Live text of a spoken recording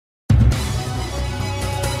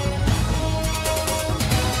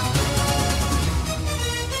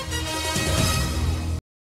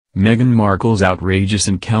Meghan Markle's outrageous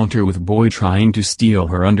encounter with boy trying to steal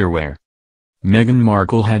her underwear. Meghan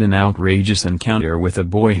Markle had an outrageous encounter with a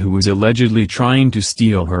boy who was allegedly trying to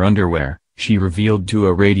steal her underwear, she revealed to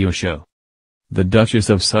a radio show. The Duchess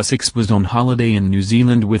of Sussex was on holiday in New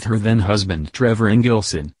Zealand with her then-husband Trevor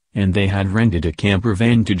Ingilson, and they had rented a camper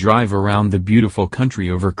van to drive around the beautiful country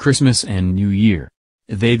over Christmas and New Year.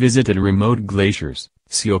 They visited remote glaciers,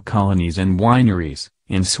 seal colonies and wineries,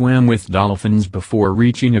 and swam with dolphins before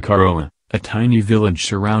reaching Akaroa, a tiny village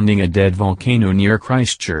surrounding a dead volcano near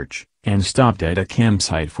Christchurch, and stopped at a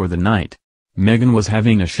campsite for the night. Meghan was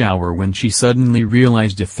having a shower when she suddenly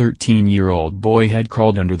realized a 13-year-old boy had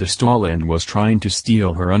crawled under the stall and was trying to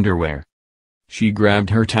steal her underwear. She grabbed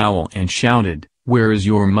her towel and shouted, "Where is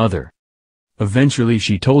your mother?" Eventually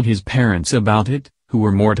she told his parents about it, who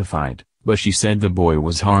were mortified, but she said the boy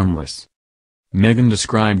was harmless. Meghan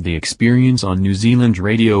described the experience on New Zealand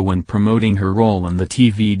radio when promoting her role in the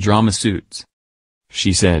TV drama Suits.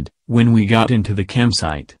 She said, "When we got into the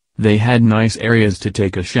campsite, they had nice areas to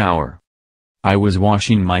take a shower. I was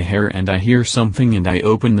washing my hair and I hear something and I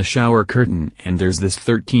open the shower curtain and there's this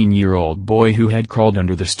 13-year-old boy who had crawled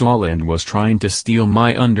under the stall and was trying to steal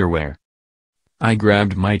my underwear. I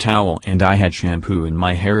grabbed my towel and I had shampoo in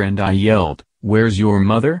my hair and I yelled, 'Where's your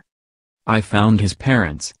mother?' I found his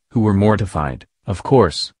parents, who were mortified, of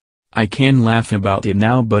course. I can laugh about it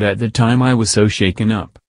now but at the time I was so shaken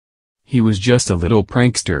up. He was just a little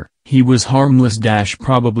prankster, he was harmless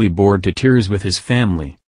probably bored to tears with his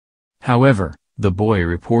family." However, the boy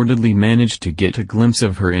reportedly managed to get a glimpse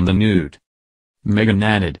of her in the nude. Meghan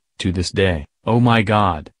added, "To this day, oh my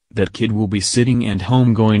God, that kid will be sitting at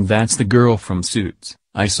home going, that's the girl from Suits,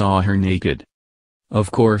 I saw her naked." Of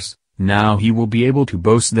course, now he will be able to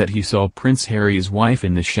boast that he saw Prince Harry's wife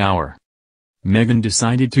in the shower. Meghan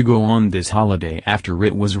decided to go on this holiday after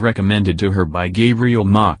it was recommended to her by Gabriel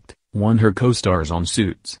Macht, one of her co-stars on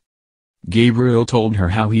Suits. Gabriel told her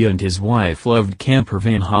how he and his wife loved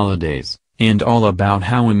campervan holidays, and all about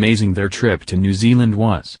how amazing their trip to New Zealand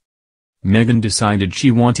was. Meghan decided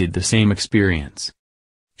she wanted the same experience.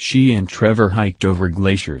 She and Trevor hiked over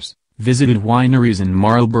glaciers, visited wineries in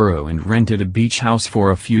Marlborough and rented a beach house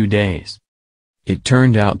for a few days. It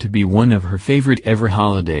turned out to be one of her favorite ever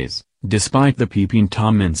holidays, despite the peeping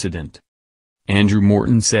Tom incident. Andrew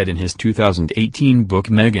Morton said in his 2018 book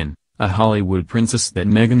Meghan, a Hollywood Princess, that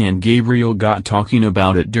Meghan and Gabriel got talking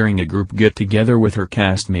about it during a group get-together with her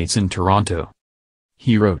castmates in Toronto.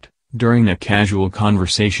 He wrote, during a casual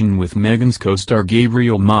conversation with Meghan's co-star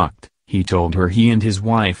Gabriel Macht, he told her he and his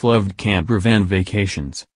wife loved campervan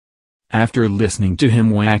vacations. After listening to him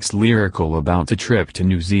wax lyrical about the trip to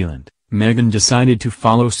New Zealand, Meghan decided to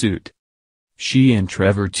follow suit. She and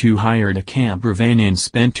Trevor too hired a campervan and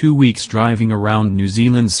spent 2 weeks driving around New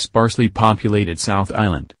Zealand's sparsely populated South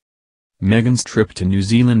Island. Meghan's trip to New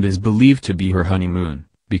Zealand is believed to be her honeymoon,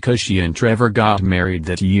 because she and Trevor got married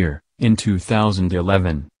that year, in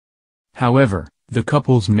 2011. However, the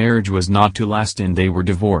couple's marriage was not to last and they were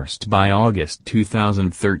divorced by August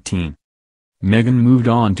 2013. Meghan moved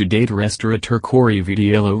on to date restaurateur Corey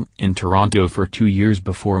Vitiello in Toronto for 2 years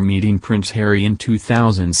before meeting Prince Harry in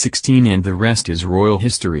 2016, and the rest is royal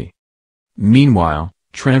history. Meanwhile,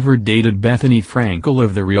 Trevor dated Bethany Frankel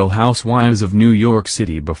of The Real Housewives of New York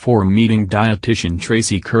City before meeting dietitian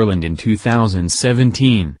Tracy Kurland in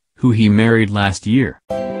 2017, who he married last year.